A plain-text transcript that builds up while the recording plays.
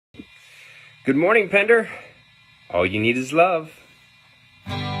Good morning, Pender. All you need is love.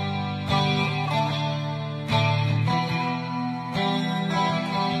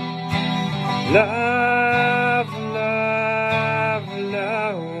 Love, love,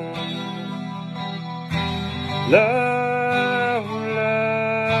 love. Love,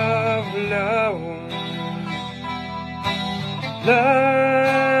 love, love.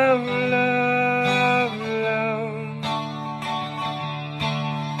 Love, love, love.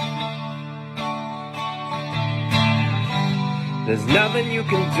 There's nothing you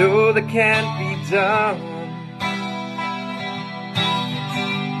can do that can't be done.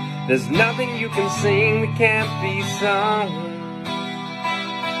 There's nothing you can sing that can't be sung.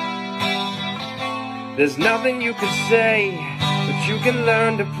 There's nothing you can say, but you can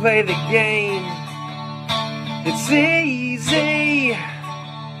learn to play the game. It's easy.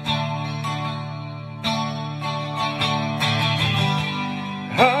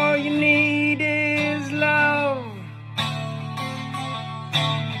 All you need is love.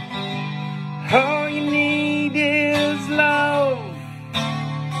 All you need is love.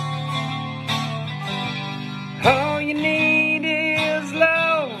 All you need is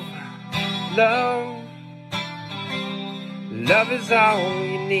love. Love. Love is all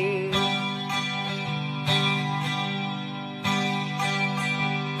you need.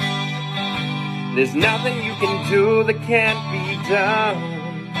 There's nothing you can do that can't be done.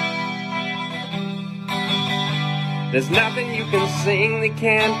 There's nothing you can sing that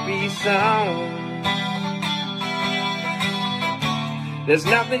can't be sung. There's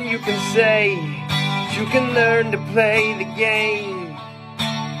nothing you can say, but you can learn to play the game.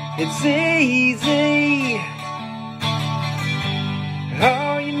 It's easy.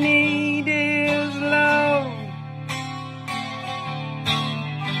 All you need is love.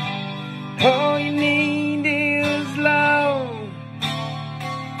 All you need is love.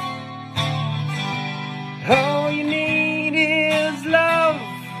 All you need is love.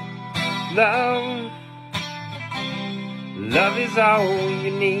 Love. Love is all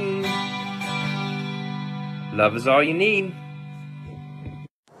you need. Love is all you need.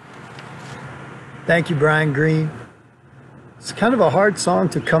 Thank you, Brian Green. It's kind of a hard song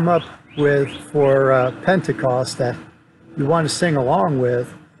to come up with for Pentecost that you want to sing along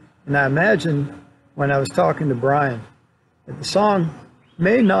with. And I imagine when I was talking to Brian that the song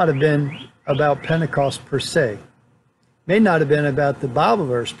may not have been about Pentecost per se, may not have been about the Bible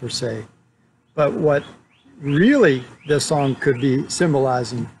verse per se, but what really this song could be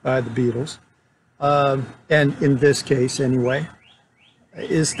symbolizing by the Beatles, and in this case anyway,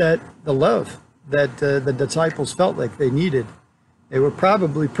 is that the love that the disciples felt like they needed. They were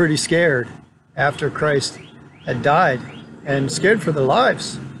probably pretty scared after Christ had died and scared for their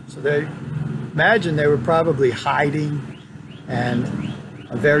lives. So they imagine they were probably hiding and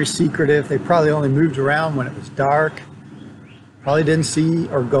very secretive. They probably only moved around when it was dark. Probably didn't see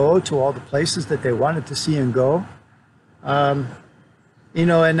or go to all the places that they wanted to see and go. You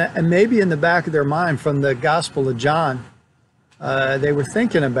know, and maybe in the back of their mind from the Gospel of John, they were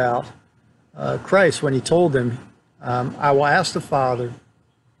thinking about Christ when he told them, I will ask the Father,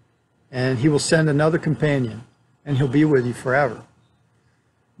 and he will send another companion, and he'll be with you forever.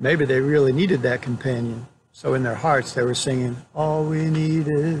 Maybe they really needed that companion. So in their hearts, they were singing, all we need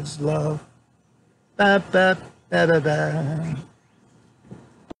is love. Ba, ba, ba, ba, ba.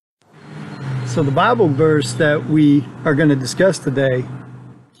 So the Bible verse that we are going to discuss today,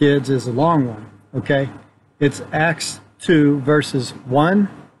 kids, is a long one, okay? It's Acts 2, verses 1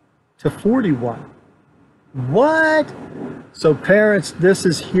 to 41. What? So parents, this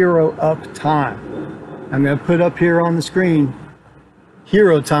is hero up time. I'm going to put up here on the screen,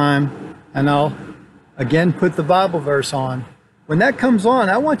 hero time, and I'll again put the Bible verse on. When that comes on,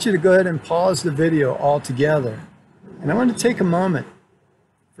 I want you to go ahead and pause the video altogether. And I want to take a moment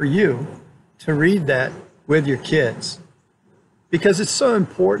for you to read that with your kids, because it's so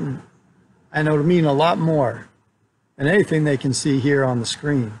important, and it'll mean a lot more than anything they can see here on the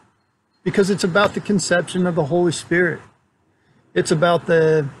screen, because it's about the conception of the Holy Spirit. It's about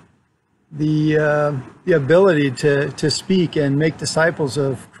the ability to speak and make disciples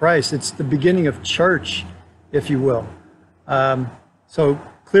of Christ. It's the beginning of church, if you will. So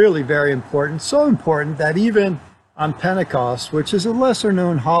clearly very important. So important that even on Pentecost, which is a lesser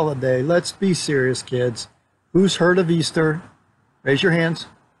known holiday, let's be serious, kids. Who's heard of Easter? Raise your hands.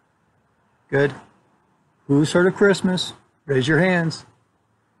 Good. Who's heard of Christmas? Raise your hands.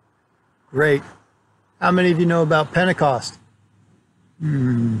 Great. How many of you know about Pentecost?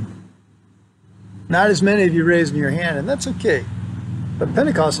 Not as many of you raising your hand, and that's okay. But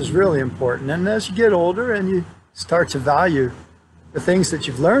Pentecost is really important. And as you get older and you start to value the things that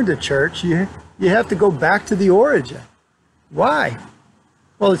you've learned at church, you have to go back to the origin. Why?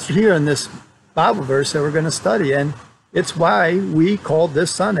 Well, it's here in this Bible verse that we're going to study, and it's why we called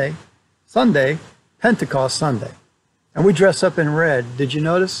this Sunday Pentecost Sunday. And we dress up in red. Did you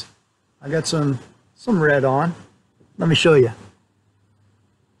notice? I got some red on. Let me show you.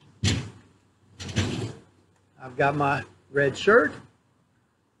 I've got my red shirt.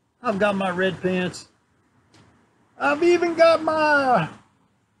 I've got my red pants. I've even got my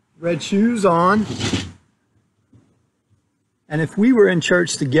red shoes on. And if we were in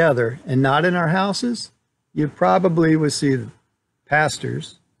church together and not in our houses, you probably would see the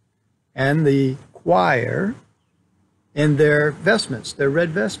pastors and the choir in their vestments, their red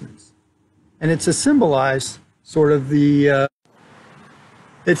vestments. And it's a symbolized sort of it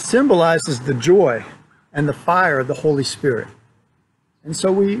symbolizes the joy and the fire of the Holy Spirit. And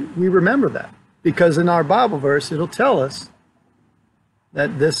so we remember that, because in our Bible verse, it'll tell us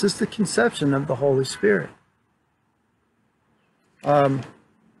that this is the conception of the Holy Spirit.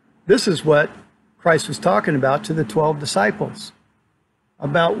 This is what Christ was talking about to the 12 disciples,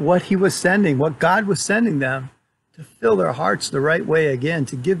 about what he was sending, what God was sending them to fill their hearts the right way again,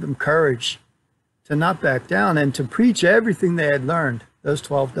 to give them courage, to not back down, and to preach everything they had learned, those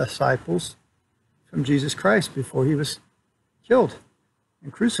 12 disciples, from Jesus Christ before he was killed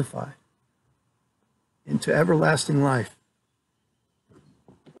and crucified, into everlasting life.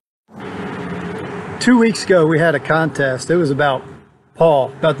 2 weeks ago, we had a contest. It was about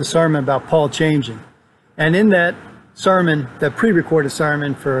Paul, about the sermon about Paul changing. And in that sermon, the pre-recorded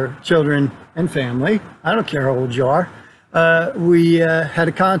sermon for children and family, I don't care how old you are, we had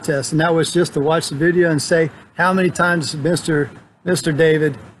a contest, and that was just to watch the video and say how many times Mr.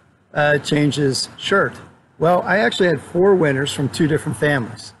 David changed his shirt. Well, I actually had 4 winners from 2 different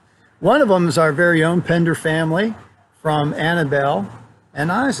families. One of them is our very own Pender family from Annabelle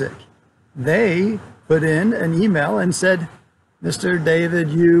and Isaac. They put in an email and said, Mr. David,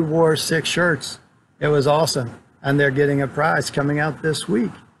 you wore 6 shirts. It was awesome. And they're getting a prize coming out this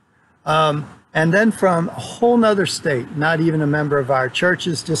week. And then from a whole nother state, not even a member of our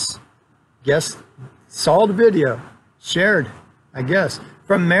churches, just saw the video, shared, I guess,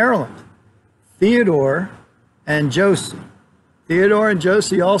 from Maryland, Theodore and Josie. Theodore and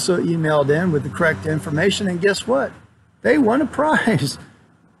Josie also emailed in with the correct information, and guess what? They won a prize,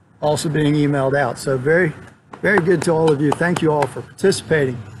 also being emailed out. So very, very good to all of you. Thank you all for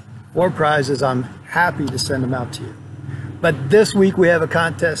participating. 4 prizes. I'm happy to send them out to you. But this week we have a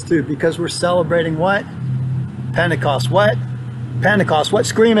contest too, because we're celebrating what? Pentecost. What? Pentecost. What?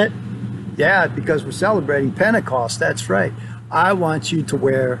 Scream it. Yeah, because we're celebrating Pentecost. That's right. I want you to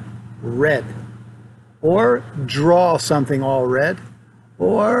wear red, or draw something all red,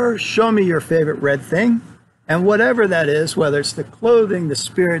 or show me your favorite red thing. And whatever that is, whether it's the clothing, the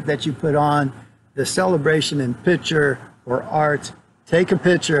spirit that you put on, the celebration in picture or art, take a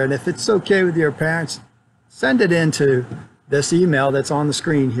picture. And if it's okay with your parents, send it into this email that's on the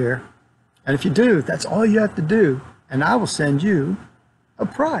screen here. And if you do, that's all you have to do. And I will send you a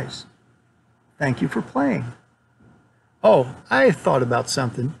prize. Thank you for playing. Oh, I thought about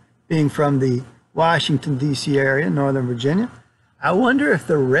something. Being from the Washington, D.C. area, Northern Virginia, I wonder if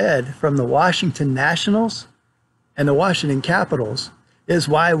the red from the Washington Nationals and the Washington Capitals is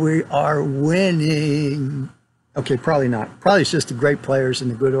why we are winning. Okay, probably not. Probably it's just the great players and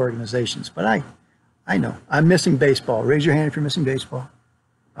the good organizations. But I know. I'm missing baseball. Raise your hand if you're missing baseball.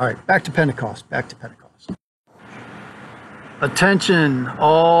 All right, back to Pentecost. Back to Pentecost. Attention,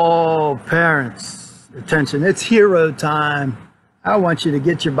 all parents. Attention, it's hero time. I want you to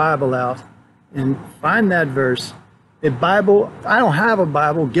get your Bible out and find that verse. If Bible, I don't have a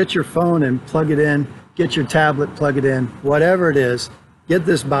Bible, get your phone and plug it in. Get your tablet, plug it in. Whatever it is, get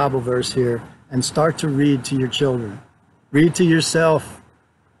this Bible verse here and start to read to your children. Read to yourself,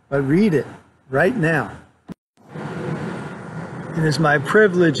 but read it right now. It is my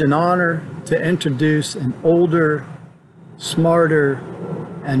privilege and honor to introduce an older, smarter,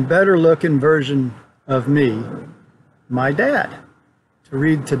 and better looking version of me, my dad, to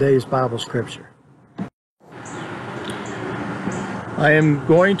read today's Bible scripture. I am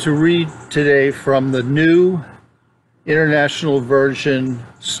going to read today from the New International Version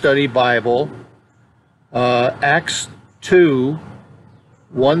Study Bible, Acts 2,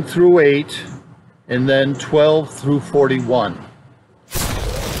 1 through 8, and then 12 through 41.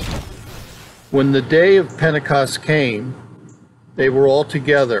 When the day of Pentecost came, they were all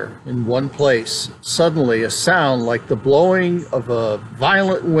together in one place. Suddenly, a sound like the blowing of a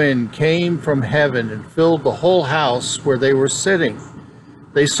violent wind came from heaven and filled the whole house where they were sitting.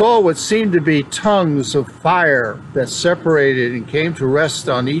 They saw what seemed to be tongues of fire that separated and came to rest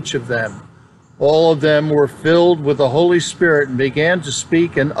on each of them. All of them were filled with the Holy Spirit and began to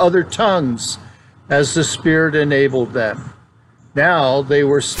speak in other tongues as the Spirit enabled them. Now they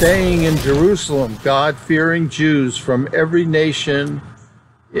were staying in Jerusalem, God-fearing Jews from every nation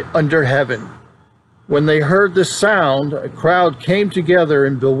under heaven. When they heard the sound, a crowd came together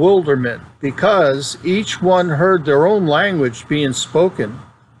in bewilderment, because each one heard their own language being spoken.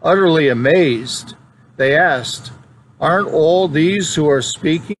 Utterly amazed, they asked, "Aren't all these who are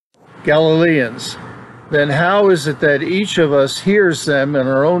speaking Galileans? Then how is it that each of us hears them in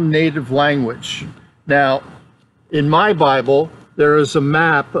our own native language?" Now, in my Bible, there is a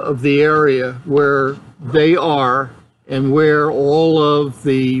map of the area where they are and where all of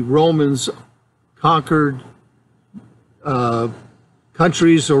the Romans conquered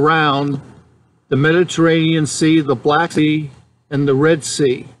countries around the Mediterranean Sea, the Black Sea, and the Red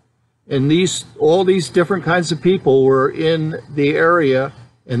Sea. And all these different kinds of people were in the area,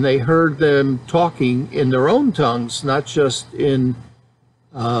 and they heard them talking in their own tongues, not just in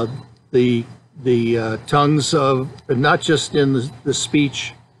the tongues of, not just in the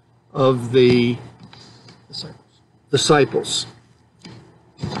speech of the disciples.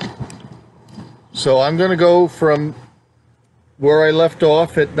 So I'm going to go from where I left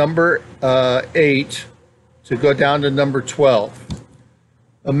off at number 8 to go down to number 12.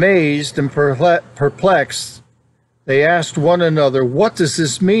 Amazed and perplexed, they asked one another, "What does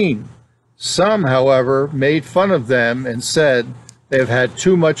this mean?" Some, however, made fun of them and said, "They have had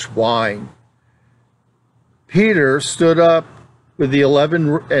too much wine." Peter stood up with the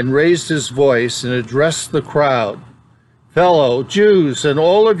 11 and raised his voice and addressed the crowd. "Fellow Jews, and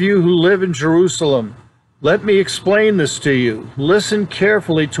all of you who live in Jerusalem, let me explain this to you. Listen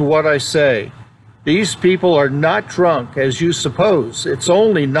carefully to what I say. These people are not drunk, as you suppose. It's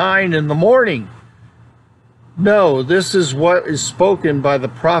only 9 in the morning. No, this is what is spoken by the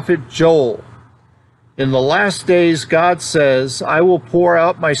prophet Joel. In the last days, God says, I will pour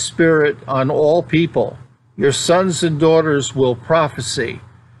out my Spirit on all people. Your sons and daughters will prophesy.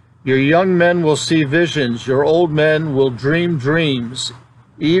 Your young men will see visions. Your old men will dream dreams.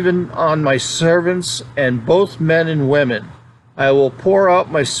 Even on my servants and both men and women, I will pour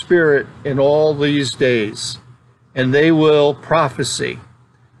out my Spirit in all these days, and they will prophesy.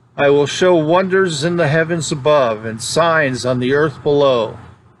 I will show wonders in the heavens above and signs on the earth below,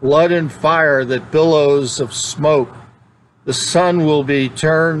 blood and fire that billows of smoke. The sun will be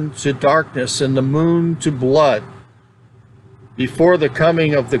turned to darkness and the moon to blood before the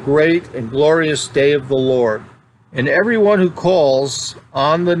coming of the great and glorious day of the Lord. And everyone who calls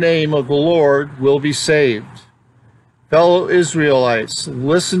on the name of the Lord will be saved. Fellow Israelites,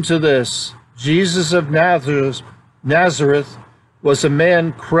 listen to this. Jesus of Nazareth was a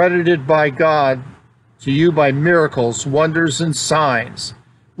man credited by God to you by miracles, wonders, and signs,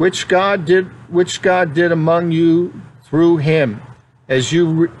 which God did among you through him, as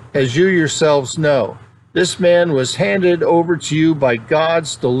you yourselves know. This man was handed over to you by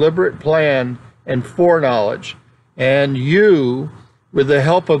God's deliberate plan and foreknowledge, and you, with the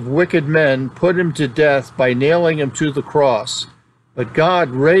help of wicked men, put him to death by nailing him to the cross. But God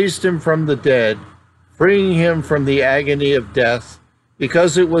raised him from the dead, freeing him from the agony of death,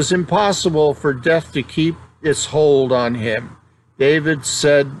 because it was impossible for death to keep its hold on him. David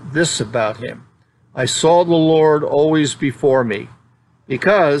said this about him, I saw the Lord always before me.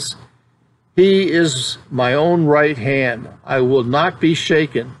 Because he is my own right hand, I will not be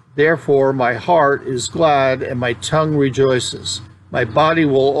shaken. Therefore my heart is glad and my tongue rejoices. My body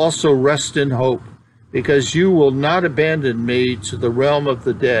will also rest in hope, because you will not abandon me to the realm of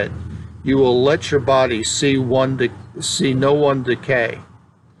the dead. You will let your body see no one decay.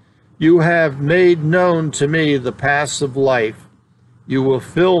 You have made known to me the paths of life. You will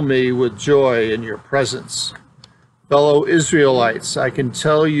fill me with joy in your presence. Fellow Israelites, I can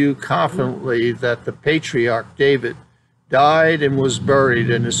tell you confidently that the patriarch David died and was buried,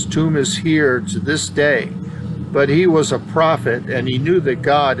 and his tomb is here to this day. But he was a prophet, and he knew that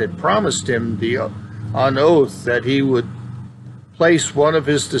God had promised him on oath that he would place one of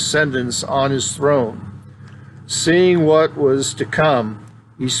his descendants on his throne. Seeing what was to come,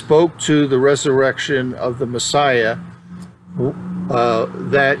 he spoke to the resurrection of the Messiah,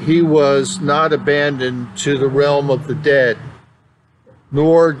 that he was not abandoned to the realm of the dead,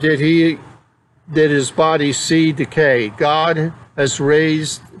 nor did his body see decay. God has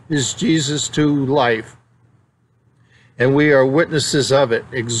raised his Jesus to life, and we are witnesses of it.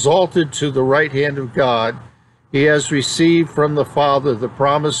 Exalted to the right hand of God, he has received from the Father the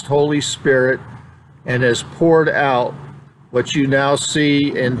promised Holy Spirit and has poured out what you now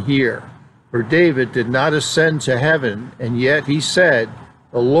see and hear. For David did not ascend to heaven, and yet he said,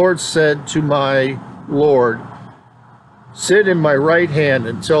 the Lord said to my Lord, sit in my right hand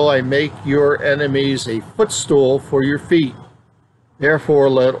until I make your enemies a footstool for your feet. Therefore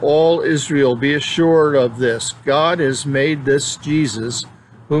let all Israel be assured of this. God has made this Jesus,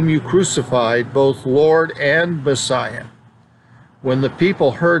 whom you crucified, both Lord and Messiah. When the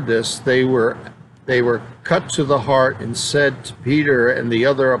people heard this, they were cut to the heart and said to Peter and the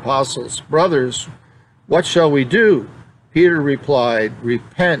other apostles, brothers, what shall we do? Peter replied,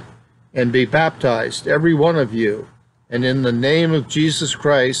 repent and be baptized, every one of you, and in the name of Jesus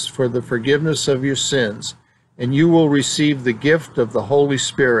Christ for the forgiveness of your sins, and you will receive the gift of the Holy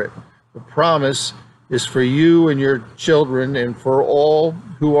Spirit. The promise is for you and your children and for all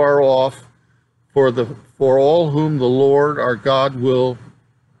who are off, for all whom the Lord our God will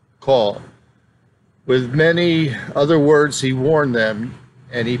call. With many other words he warned them,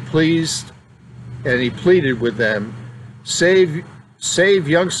 and he pleaded with them, save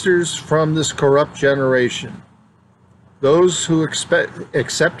youngsters from this corrupt generation. Those who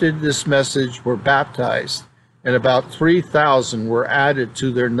accepted this message were baptized, and about 3,000 were added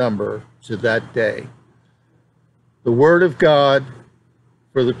to their number to that day. The word of God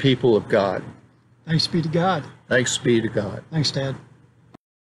for the people of God. Thanks be to God. Thanks be to God. Thanks, Dad.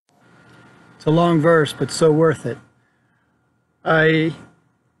 It's a long verse, but so worth it. I've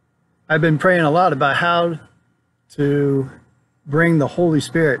been praying a lot about how to bring the Holy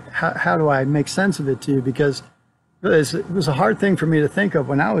Spirit. How do I make sense of it to you? Because it was a hard thing for me to think of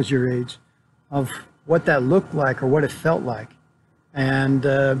when I was your age, of what that looked like or what it felt like. And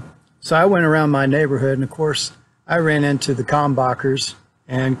so I went around my neighborhood, and of course, I ran into the Kalmbachers,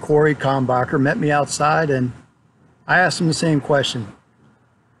 and Corey Kalmbacher met me outside, and I asked him the same question.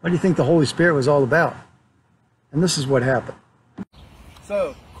 What do you think the Holy Spirit was all about? And this is what happened.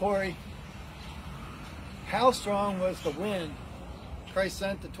 So, Corey, how strong was the wind Christ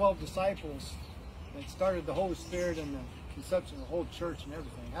sent the 12 disciples that started the Holy Spirit and the conception of the whole church and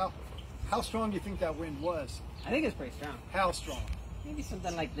everything? How strong do you think that wind was? I think it's pretty strong. How strong? Maybe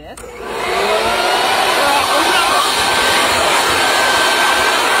something like this.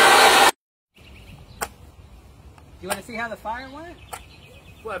 You want to see how the fire went?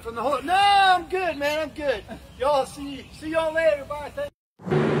 What, from the whole... No, I'm good, man, I'm good. Y'all, see y'all later. Bye.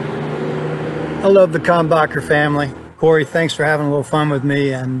 I love the Kalmbacher family. Corey, thanks for having a little fun with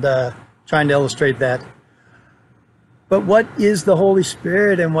me and trying to illustrate that. But what is the Holy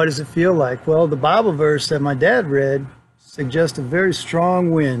Spirit and what does it feel like? Well, the Bible verse that my dad read suggests a very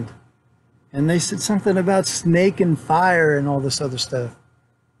strong wind. And they said something about snake and fire and all this other stuff.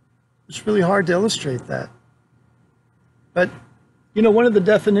 It's really hard to illustrate that. But, you know, one of the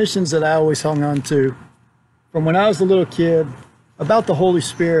definitions that I always hung on to from when I was a little kid about the Holy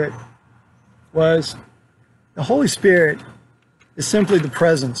Spirit was the Holy Spirit is simply the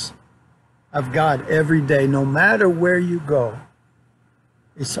presence of God every day, no matter where you go.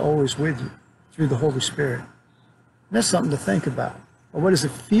 It's always with you through the Holy Spirit. And that's something to think about. Well, what does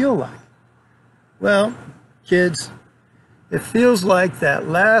it feel like? Well, kids, it feels like that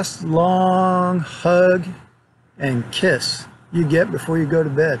last long hug and kiss you get before you go to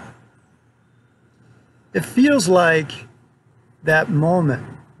bed. It feels like that moment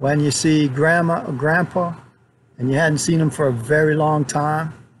when you see grandma or grandpa and you hadn't seen them for a very long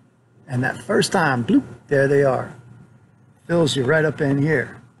time, and that first time, bloop, there they are. Fills you right up in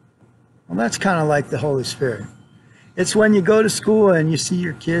here. Well, that's kind of like the Holy Spirit. It's when you go to school and you see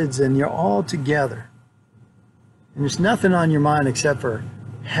your kids and you're all together. And there's nothing on your mind except for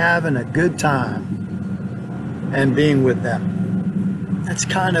having a good time and being with them. That's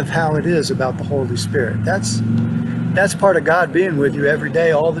kind of how it is about the Holy Spirit. That's part of God being with you every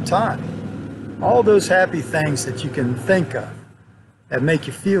day, all the time. All those happy things that you can think of that make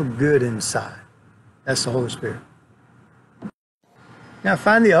you feel good inside. That's the Holy Spirit. Now, I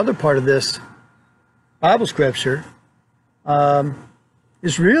find the other part of this Bible scripture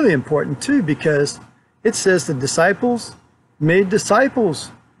is really important too, because it says the disciples made disciples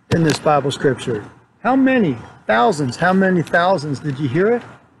in this Bible scripture. How many? Thousands. How many thousands? Did you hear it?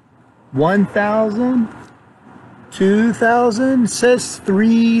 1,000? 2,000? It says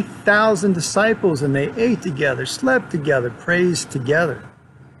 3,000 disciples, and they ate together, slept together, praised together.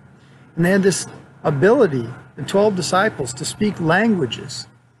 And they had this ability, the 12 disciples, to speak languages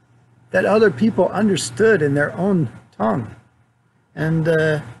that other people understood in their own tongue. And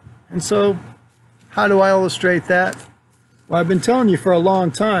so, how do I illustrate that? Well, I've been telling you for a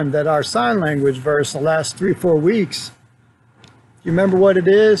long time that our sign language verse the last 3-4 weeks, do you remember what it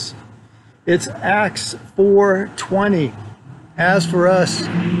is? It's Acts 4:20. As for us,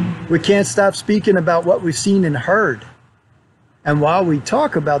 we can't stop speaking about what we've seen and heard. And while we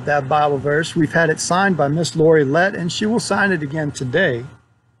talk about that Bible verse, we've had it signed by Miss Lori Lett, and she will sign it again today.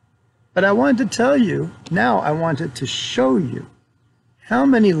 But I wanted to tell you, now I wanted to show you how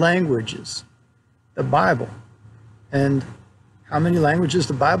many languages the Bible and how many languages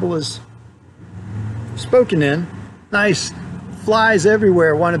the Bible is spoken in. Nice. Flies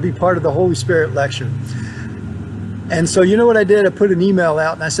everywhere want to be part of the Holy Spirit lecture. And so you know what I did? I put an email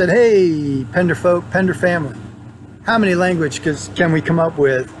out and I said, hey, Pender folk, Pender family, how many languages can we come up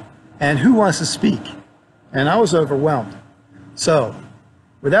with and who wants to speak? And I was overwhelmed. So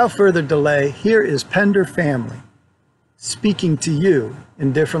without further delay, here is Pender family speaking to you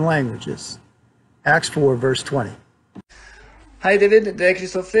in different languages. Acts 4 verse 20. Hei David, det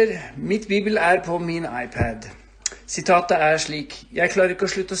Kristoffer. Mitt bibel på min iPad. Sitatet slik: Jeg klarer ikke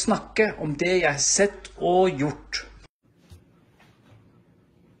å slutte å snakke om det jeg har sett og gjort.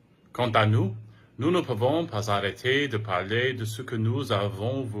 Quant à nous, nous ne pouvons pas arrêter de parler de ce que nous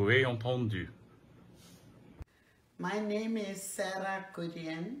avons vu et entendu. My name is Sarah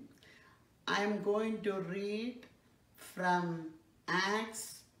Kurian. I am going to read from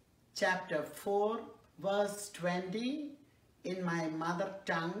Acts chapter 4 verse 20 in my mother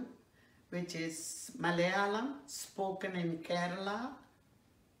tongue, which is Malayalam, spoken in Kerala,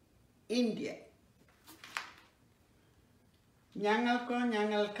 India. ഞങ്ങൾക്കോ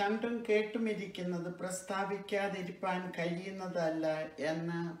ഞങ്ങൾ കണ്ടും കേട്ടുമിരിക്കുന്നത് പ്രസ്താവിക്കാതിരിപ്പാൻ കഴിയുന്നതല്ല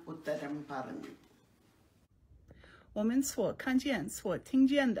എന്ന് ഉത്തരം പറഞ്ഞു. 我们所看见、所听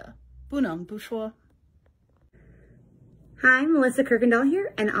见的，不能不说。 Hi, Melissa Kirkendall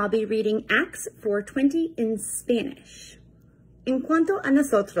here, and I'll be reading Acts 4:20 in Spanish. En cuanto a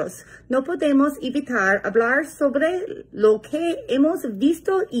nosotros, no podemos evitar hablar sobre lo que hemos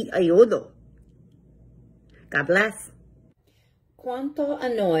visto y oído. God bless. Quanto a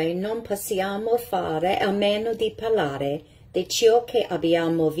noi, non possiamo fare a meno di parlare di ciò che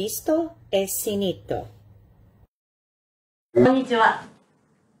abbiamo visto e sentito. Konnichiwa.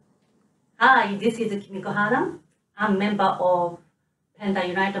 Hi, this is Kimiko Hana. I'm a member of Pender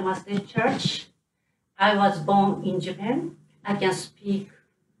United Methodist Church. I was born in Japan. I can speak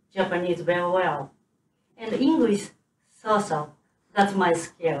Japanese very well. And English, so. That's my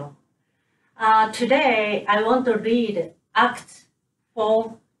skill. Today, I want to read Acts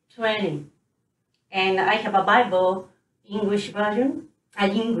 4:20. And I have a Bible, English version, not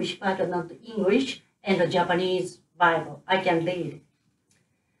English, and a Japanese Bible. I can read.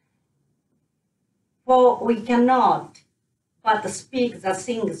 For we cannot but speak the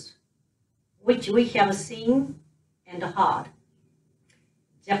things which we have seen and heard.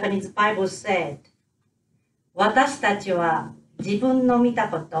 Japanese Bible said, 私たちは自分の見た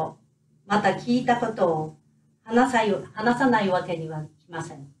こと、また聞いたことを話さないわけにはいきま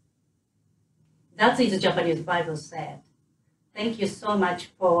せん。That is Japanese Bible said. Thank you so much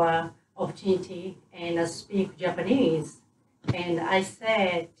for opportunity and speak Japanese. And I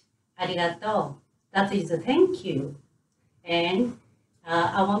said, ありがとう. That is thank you. And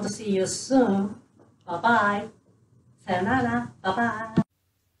I want to see you soon. Bye-bye. Sayonara. Bye-bye.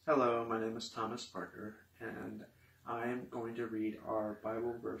 Hello, my name is Thomas Parker, and I am going to read our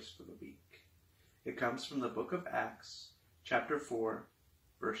Bible verse for the week. It comes from the book of Acts, chapter 4,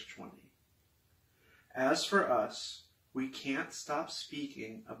 verse 20. As for us, we can't stop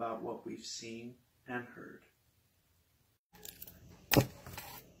speaking about what we've seen and heard.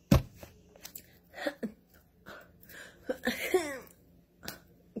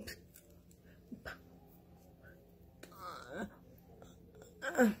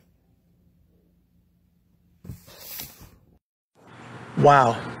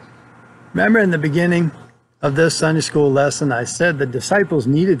 Wow. Remember in the beginning of this Sunday school lesson, I said the disciples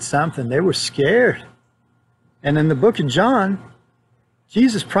needed something. They were scared. And in the book of John,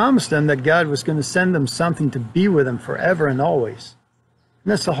 Jesus promised them that God was going to send them something to be with them forever and always.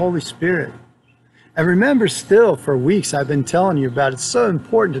 And that's the Holy Spirit. And remember still, for weeks I've been telling you about it's so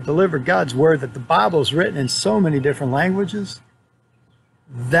important to deliver God's word, that the Bible is written in so many different languages.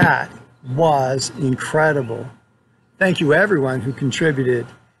 That was incredible. Thank you everyone who contributed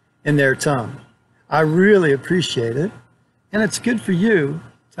in their tongue. I really appreciate it. And it's good for you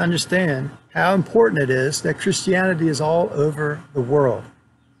to understand how important it is that Christianity is all over the world.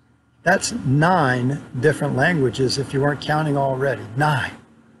 That's 9 different languages if you weren't counting already. 9.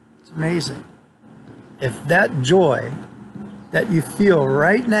 It's amazing. If that joy that you feel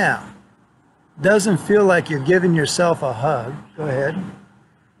right now doesn't feel like you're giving yourself a hug, go ahead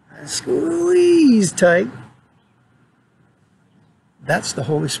and squeeze tight. That's the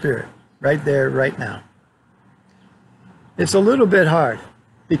Holy Spirit right there, right now. It's a little bit hard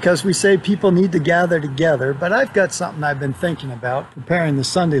because we say people need to gather together, but I've got something I've been thinking about preparing the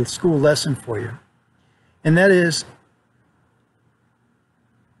Sunday school lesson for you. And that is,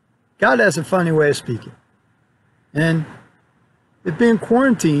 God has a funny way of speaking. And if being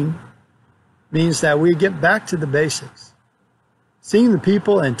quarantined means that we get back to the basics. Seeing the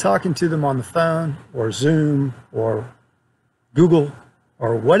people and talking to them on the phone or Zoom or Google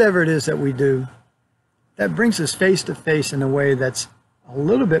or whatever it is that we do, that brings us face to face in a way that's a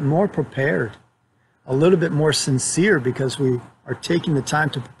little bit more prepared, a little bit more sincere because we are taking the time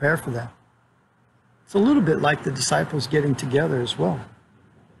to prepare for that. It's a little bit like the disciples getting together as well.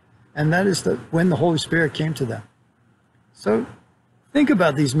 And that is when the Holy Spirit came to them. So think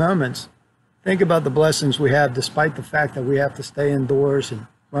about these moments. Think about the blessings we have despite the fact that we have to stay indoors, and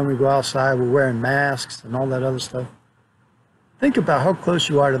when we go outside we're wearing masks and all that other stuff. Think about how close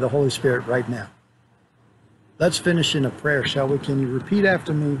you are to the Holy Spirit right now. Let's finish in a prayer, shall we? Can you repeat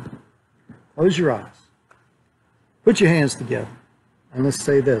after me? Close your eyes. Put your hands together. And let's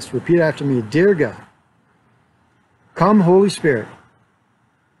say this. Repeat after me. Dear God, come, Holy Spirit,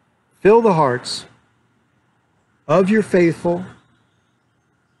 fill the hearts of your faithful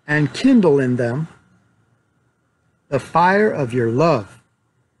and kindle in them the fire of your love.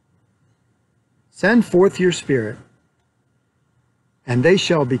 Send forth your Spirit, and they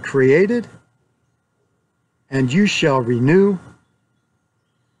shall be created, and you shall renew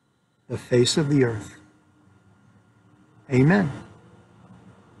the face of the earth. Amen.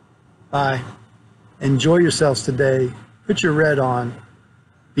 Bye. Enjoy yourselves today. Put your red on.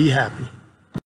 Be happy.